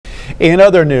In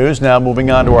other news, now moving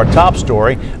on to our top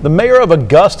story, the mayor of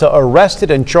Augusta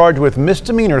arrested and charged with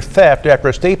misdemeanor theft after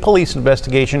a state police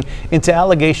investigation into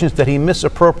allegations that he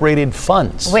misappropriated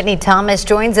funds. Whitney Thomas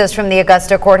joins us from the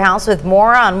Augusta courthouse with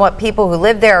more on what people who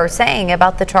live there are saying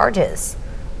about the charges.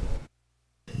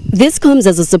 This comes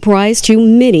as a surprise to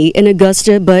many in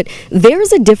Augusta, but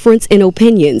there's a difference in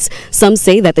opinions. Some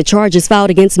say that the charges filed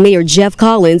against Mayor Jeff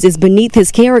Collins is beneath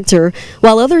his character,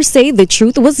 while others say the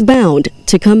truth was bound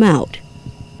to come out.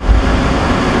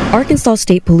 Arkansas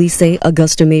State Police say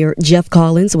Augusta Mayor Jeff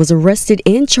Collins was arrested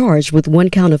and charged with 1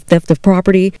 count of theft of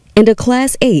property and a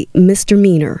Class 8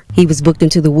 misdemeanor. He was booked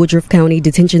into the Woodruff County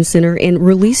Detention Center and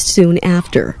released soon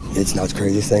after. It's not the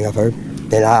craziest thing I've heard,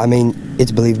 and I mean,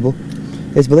 it's believable.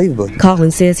 It's believable.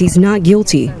 Collins says he's not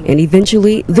guilty, and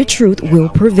eventually the truth will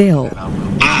prevail.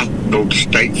 I go to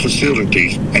state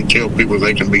facilities and tell people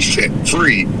they can be set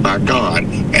free by God,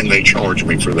 and they charge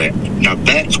me for that. Now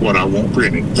that's what I want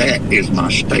printed. That is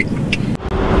my statement.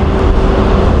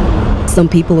 Some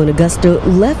people in Augusta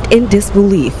left in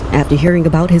disbelief after hearing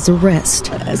about his arrest.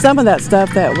 Some of that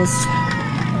stuff that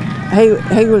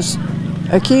he was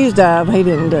accused of, he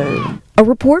didn't do. A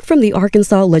report from the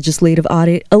Arkansas Legislative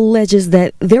Audit alleges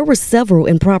that there were several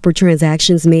improper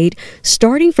transactions made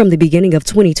starting from the beginning of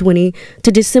 2020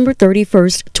 to December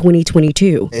 31st,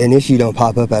 2022. An issue don't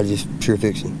pop up out of just pure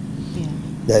fiction.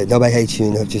 That nobody hates you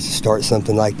enough just to start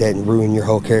something like that and ruin your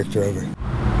whole character over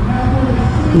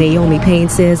it. Naomi Payne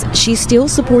says she still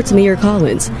supports Mayor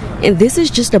Collins, and this is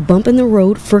just a bump in the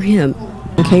road for him.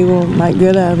 He will make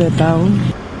good of it, though.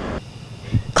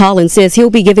 Collins says he'll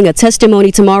be giving a testimony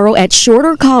tomorrow at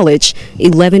Shorter College,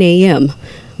 11 a.m.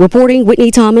 Reporting Whitney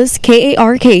Thomas,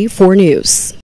 KARK 4 News.